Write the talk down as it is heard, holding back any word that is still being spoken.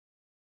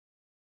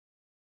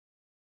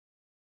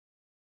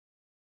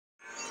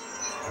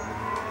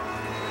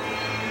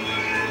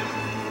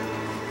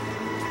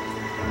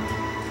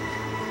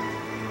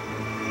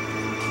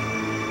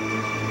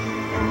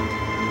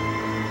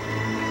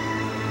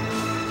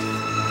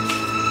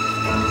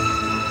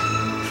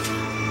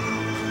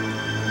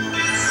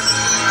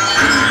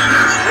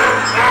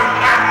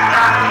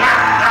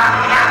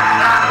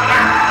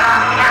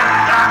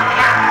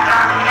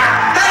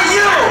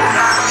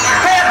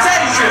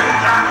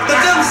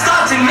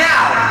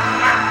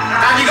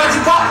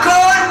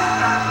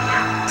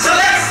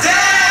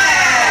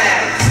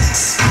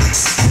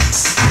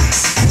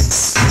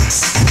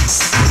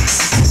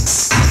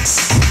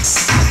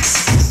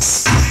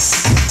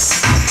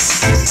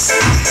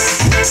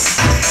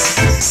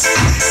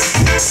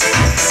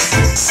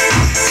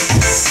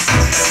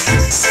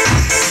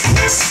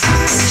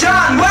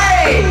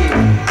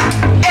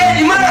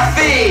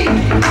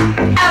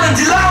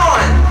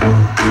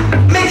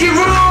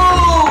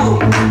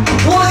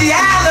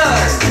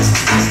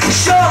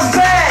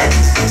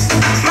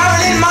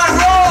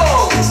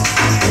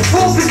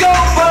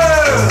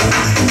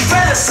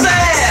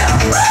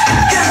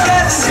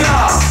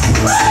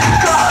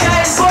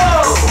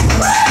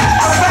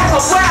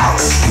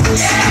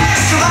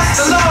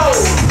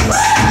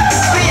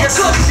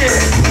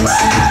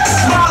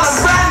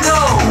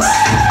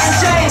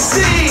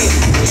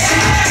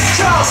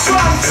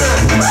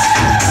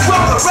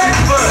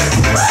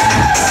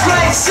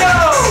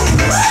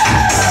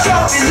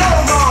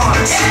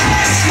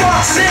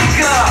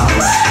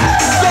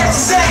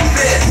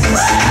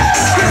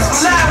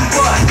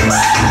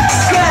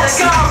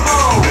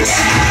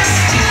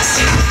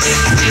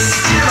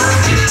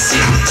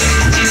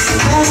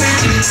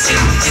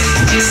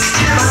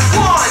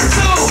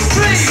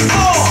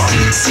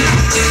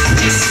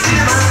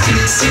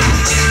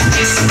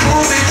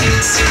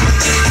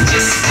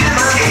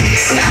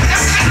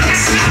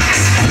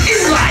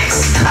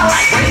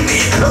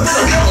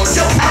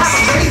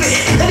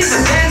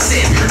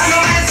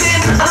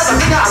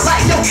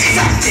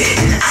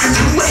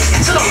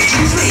to the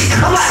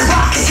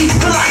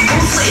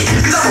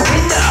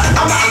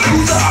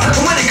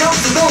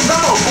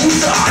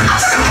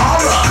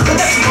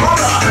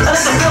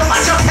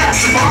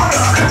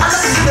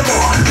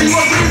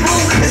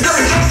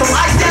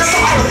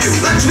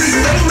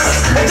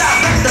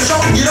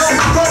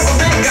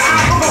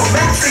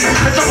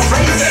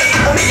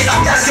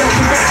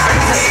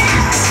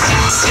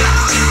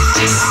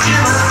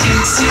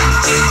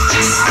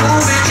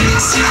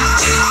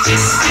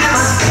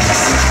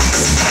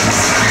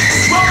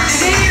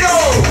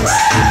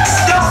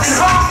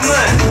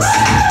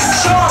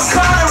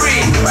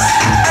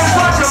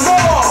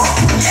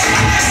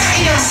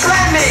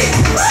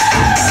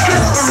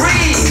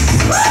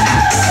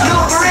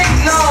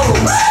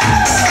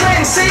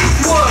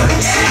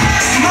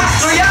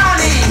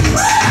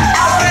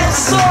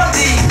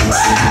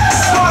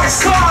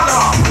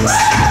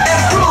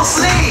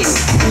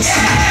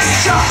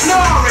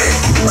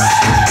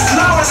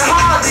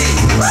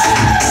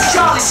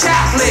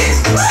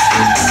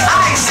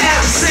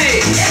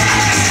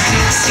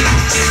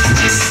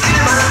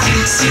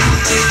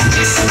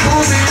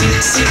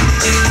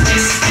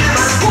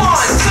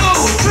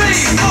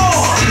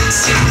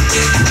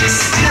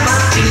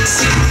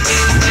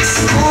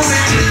beat.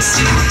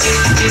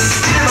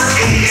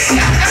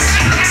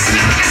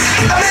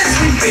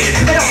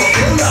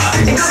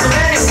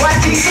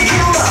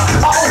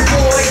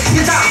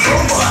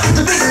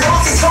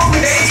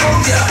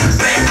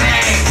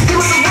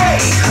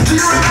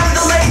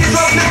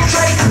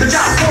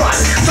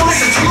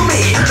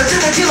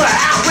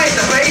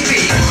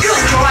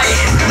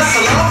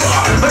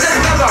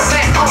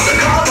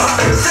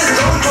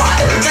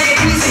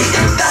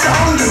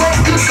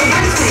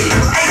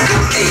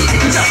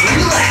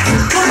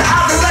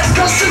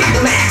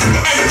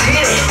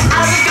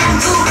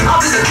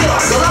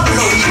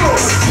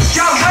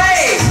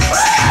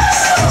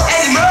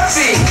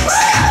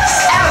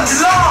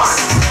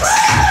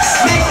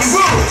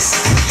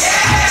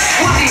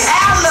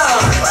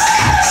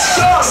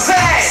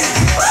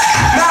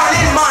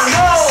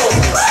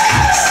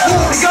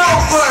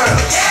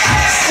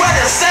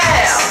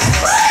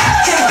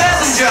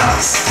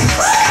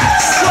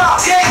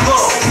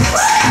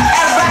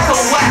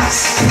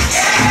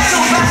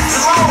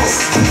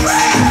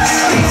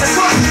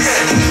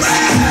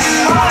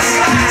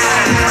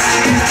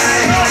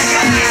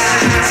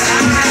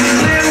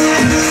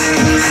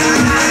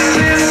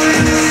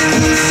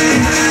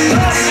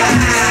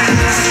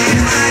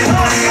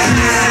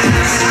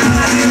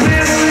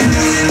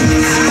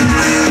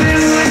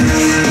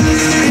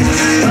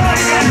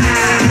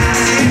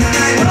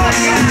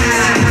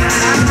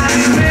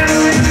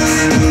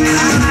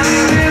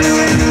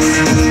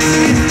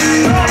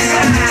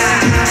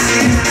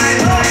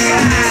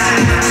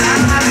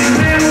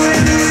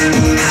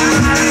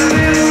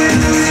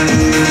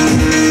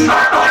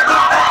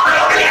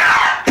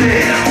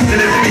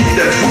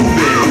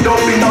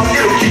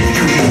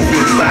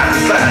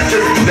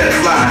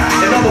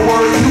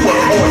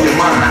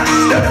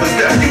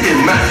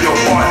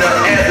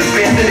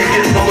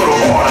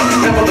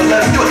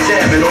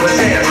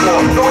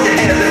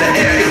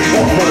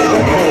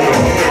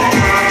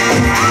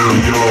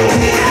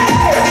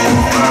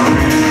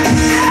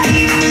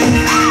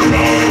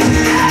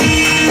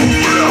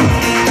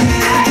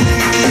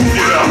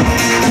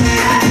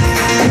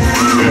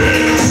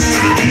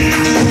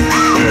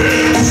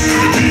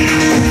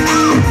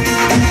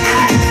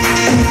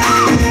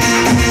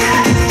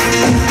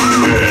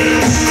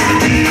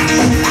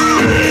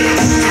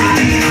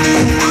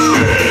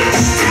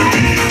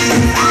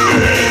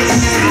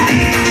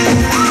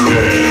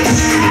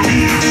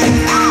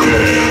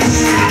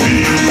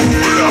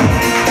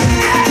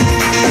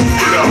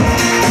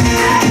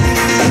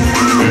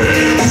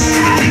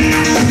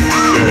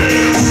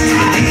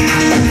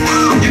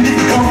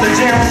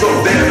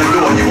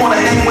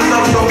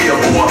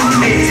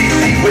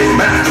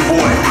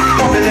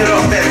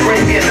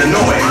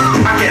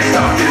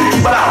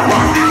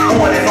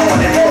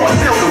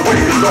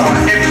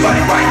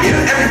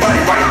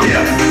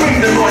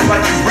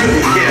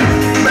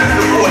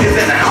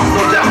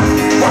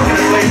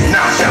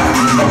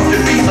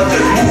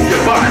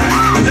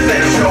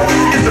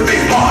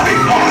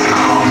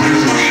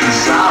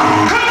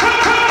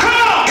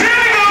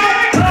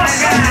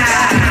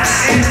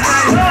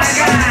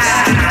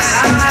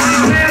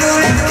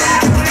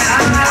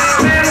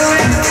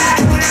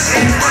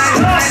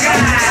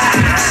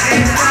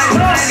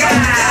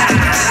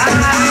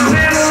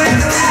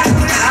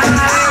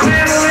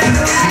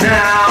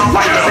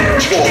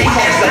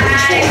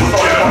 with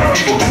all the party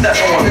people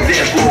that's on the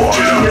dance floor.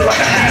 It's like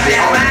a habit,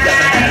 I already got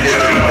the habit.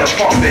 Beat that's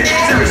pumping,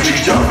 seriously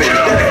jumping,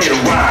 dedicate a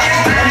rhyme.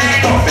 And you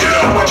thumping,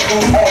 I went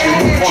through all your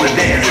moves on the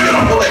dance. And then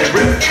I'm gonna let it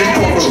rip, then you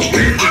go a little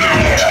split.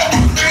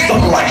 Yeah,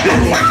 something like this,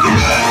 like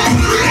this.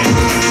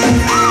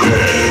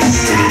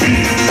 Dance to the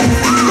beat.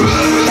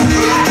 Dance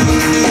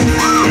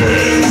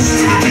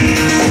to the beat.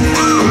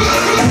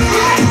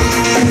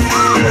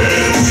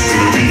 Dance to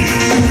the beat.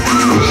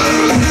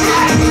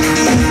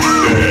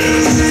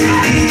 Dance to the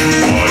beat.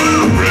 Are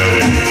you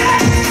ready?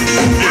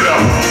 Get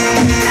up.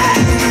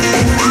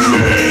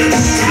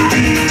 Dance to the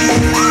beat.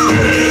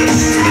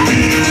 Dance to the beat. Dance. Dance to the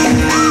beat.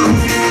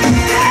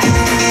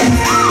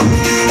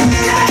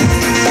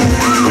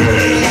 Are you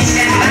ready? Dance.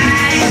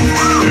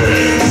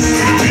 Dance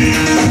to the beat.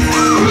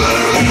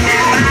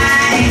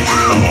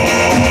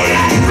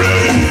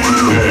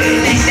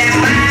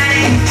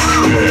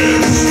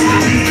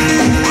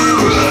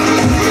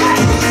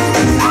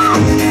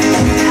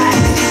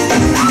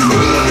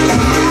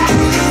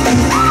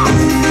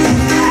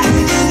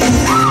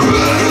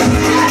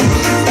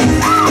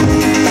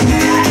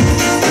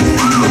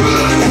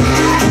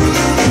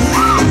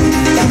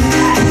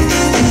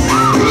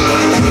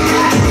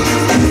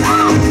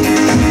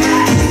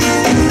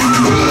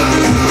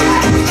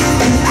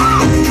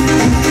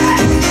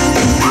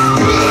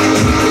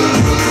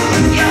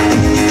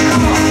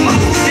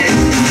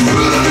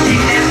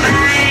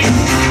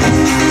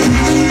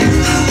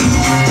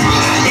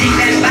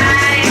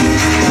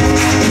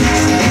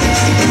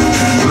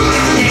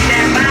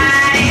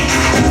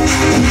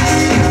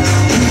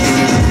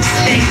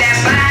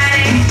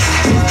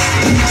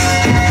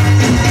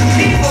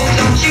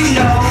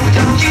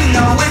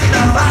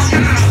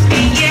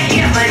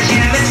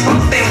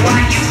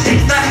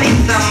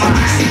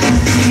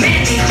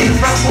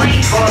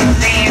 For